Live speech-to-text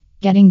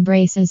Getting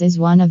braces is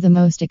one of the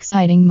most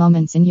exciting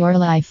moments in your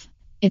life.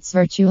 It's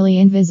virtually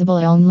invisible,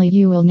 only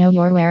you will know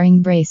you're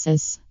wearing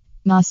braces.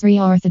 Masri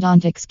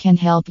Orthodontics can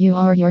help you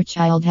or your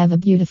child have a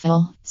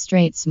beautiful,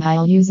 straight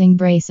smile using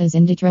braces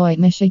in Detroit,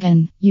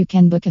 Michigan. You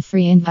can book a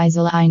free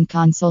Invisalign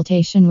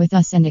consultation with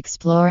us and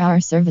explore our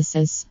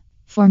services.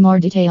 For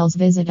more details,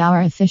 visit our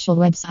official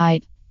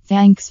website.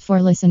 Thanks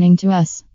for listening to us.